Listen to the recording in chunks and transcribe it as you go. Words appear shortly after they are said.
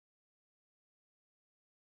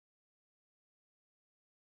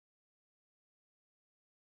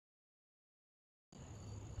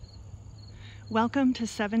Welcome to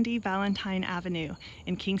 70 Valentine Avenue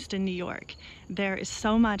in Kingston, New York. There is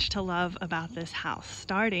so much to love about this house,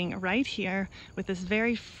 starting right here with this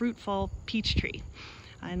very fruitful peach tree.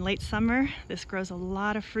 In late summer, this grows a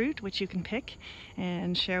lot of fruit, which you can pick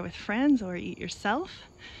and share with friends or eat yourself.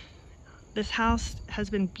 This house has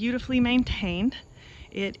been beautifully maintained.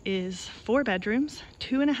 It is 4 bedrooms,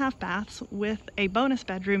 2.5 baths, with a bonus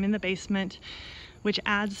bedroom in the basement, which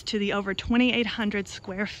adds to the over 2,800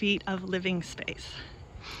 square feet of living space.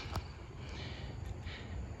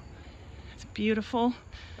 It's beautiful,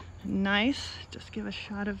 nice. Just give a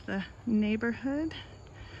shot of the neighborhood.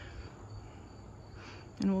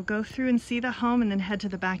 And we'll go through and see the home and then head to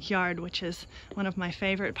the backyard, which is one of my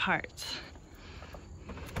favorite parts.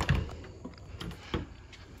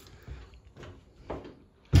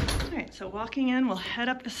 All right, so walking in, we'll head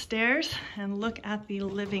up the stairs and look at the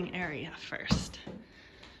living area first.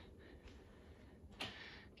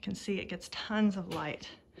 You can see it gets tons of light.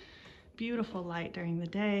 Beautiful light during the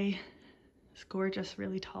day. This gorgeous,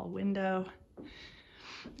 really tall window.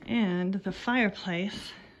 And the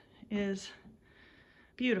fireplace is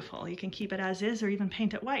beautiful. You can keep it as is or even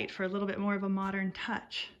paint it white for a little bit more of a modern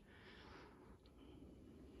touch.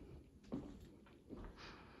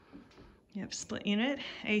 You have split unit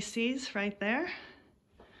ACs right there.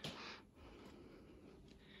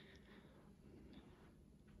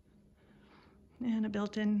 And a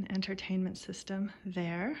built-in entertainment system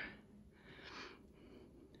there.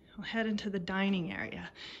 We'll head into the dining area.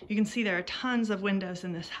 You can see there are tons of windows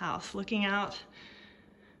in this house. Looking out,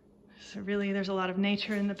 so really there's a lot of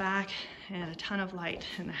nature in the back and a ton of light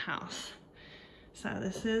in the house. So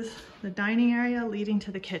this is the dining area leading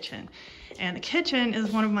to the kitchen. And the kitchen is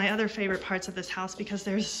one of my other favorite parts of this house because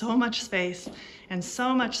there's so much space and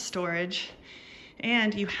so much storage.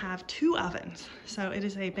 And you have 2 ovens. So it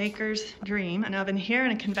is a baker's dream, an oven here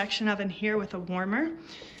and a convection oven here with a warmer,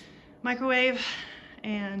 microwave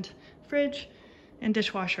and fridge and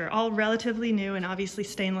dishwasher, all relatively new and obviously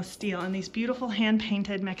stainless steel. And these beautiful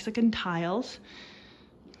hand-painted Mexican tiles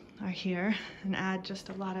are here and add just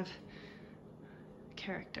a lot of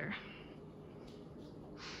character.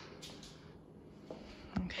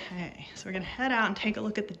 Okay, so we're gonna head out and take a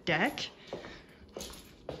look at the deck.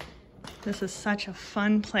 This is such a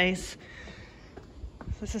fun place.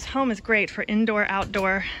 This home is great for indoor,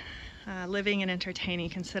 outdoor living and entertaining.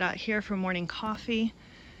 You can sit out here for morning coffee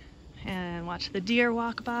and watch the deer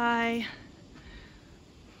walk by.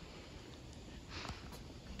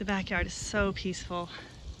 The backyard is so peaceful.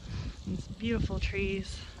 These beautiful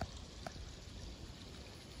trees.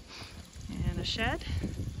 And a shed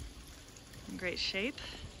in great shape.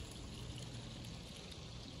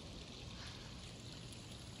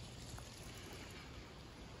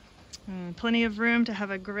 Plenty of room to have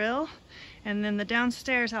a grill, and then the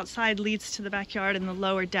downstairs outside leads to the backyard and the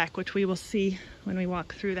lower deck, which we will see when we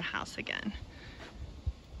walk through the house again.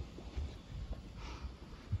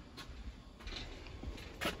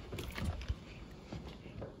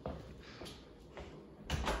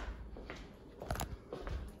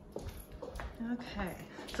 Okay,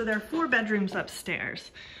 so there are 4 bedrooms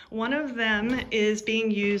upstairs. One of them is being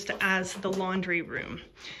used as the laundry room.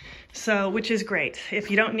 So, which is great. If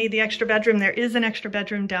you don't need the extra bedroom, there is an extra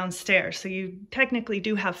bedroom downstairs. So you technically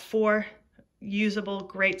do have 4 usable,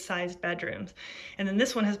 great sized bedrooms. And then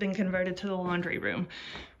this one has been converted to the laundry room,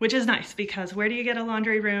 which is nice because where do you get a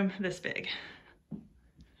laundry room this big?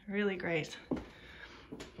 Really great.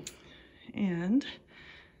 And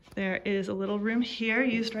there is a little room here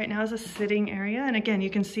used right now as a sitting area. And again, you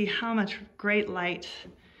can see how much great light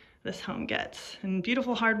this home gets. And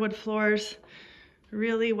beautiful hardwood floors.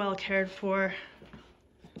 Really well cared for.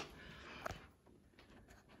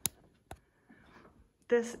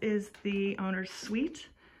 This is the owner's suite.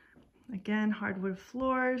 Again, hardwood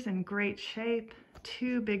floors in great shape,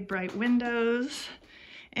 2 big bright windows,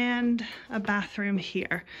 and a bathroom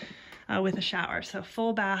here with a shower. So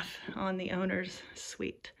full bath on the owner's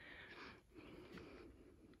suite.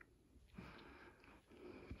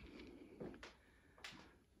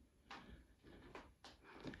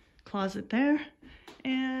 Closet there.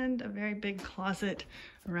 And a very big closet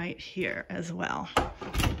right here as well.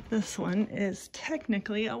 This one is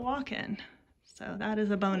technically a walk-in, so that is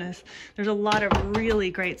a bonus. There's a lot of really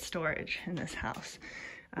great storage in this house.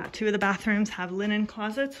 2 of the bathrooms have linen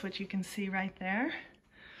closets, which you can see right there.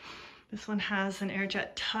 This one has an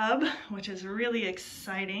air-jet tub, which is really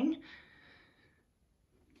exciting.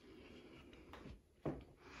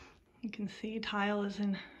 You can see tile is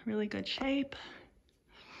in really good shape.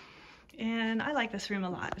 And I like this room a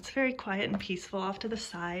lot. It's very quiet and peaceful off to the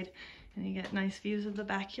side, and you get nice views of the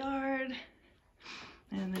backyard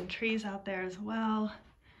And then trees out there as well.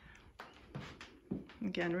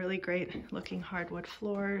 Again, really great looking hardwood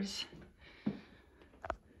floors.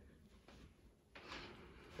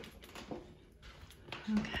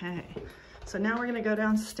 Okay, so now we're gonna go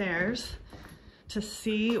downstairs to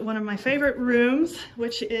see one of my favorite rooms,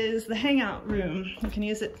 which is the hangout room. You can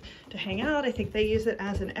use it to hang out. I think they use it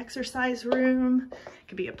as an exercise room. It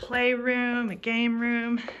could be a play room, a game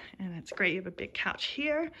room, and it's great. You have a big couch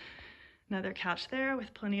here, another couch there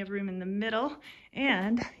with plenty of room in the middle,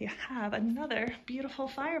 and you have another beautiful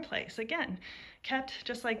fireplace. Again, kept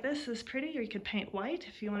just like this is pretty, or you could paint white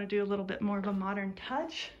if you want to do a little bit more of a modern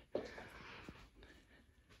touch.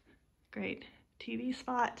 Great TV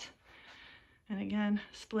spot. And again,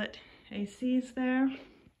 split ACs there.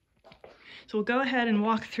 So we'll go ahead and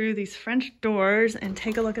walk through these French doors and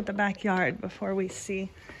take a look at the backyard before we see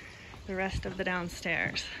the rest of the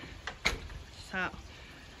downstairs. So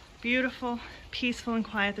beautiful, peaceful and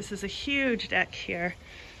quiet. This is a huge deck here.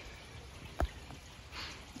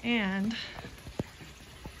 And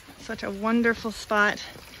such a wonderful spot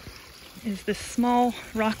is this small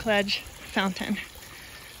rock ledge fountain.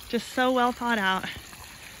 Just so well thought out,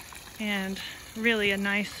 and really a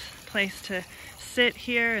nice place to sit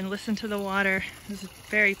here and listen to the water. It's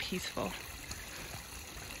very peaceful.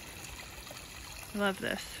 Love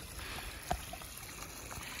this.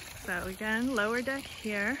 So again, lower deck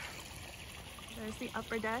here. There's the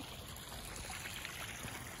upper deck.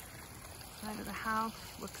 Side of the house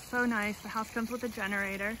looks so nice. The house comes with a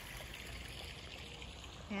generator,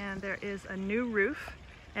 and there is a new roof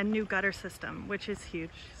and new gutter system, which is huge.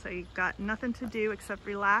 So you've got nothing to do except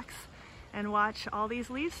relax and watch all these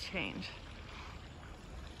leaves change.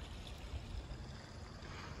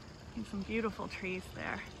 And some beautiful trees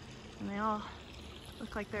there. And they all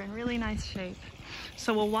look like they're in really nice shape.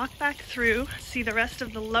 So we'll walk back through, see the rest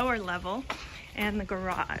of the lower level and the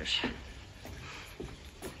garage.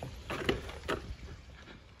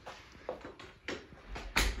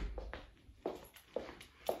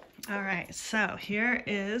 All right, so here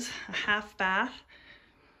is a half bath.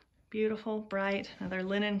 Beautiful, bright, another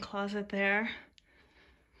linen closet there.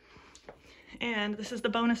 And this is the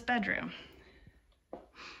bonus bedroom.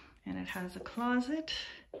 And it has a closet.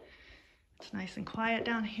 It's nice and quiet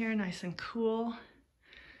down here, nice and cool.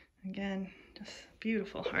 Again, just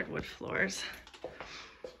beautiful hardwood floors.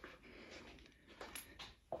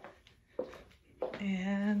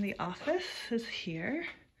 And the office is here.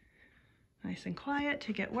 Nice and quiet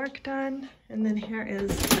to get work done. And then here is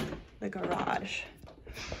the garage.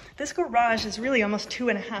 This garage is really almost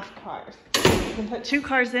 2.5 cars. You can put 2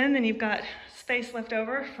 cars in, and you've got space left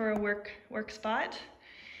over for a work spot.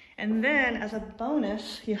 And then as a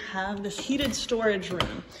bonus, you have this heated storage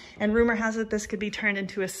room. And rumor has it this could be turned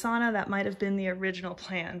into a sauna. That might have been the original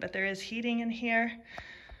plan, but there is heating in here,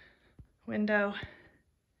 window,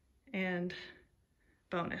 and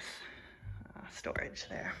bonus storage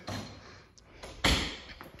there.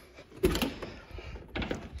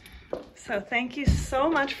 So thank you so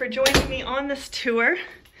much for joining me on this tour.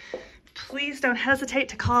 Please don't hesitate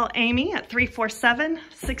to call Amy at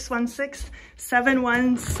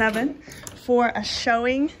 347-616-717 for a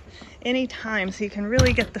showing anytime, so you can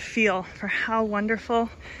really get the feel for how wonderful,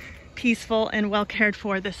 peaceful, and well cared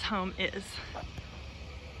for this home is.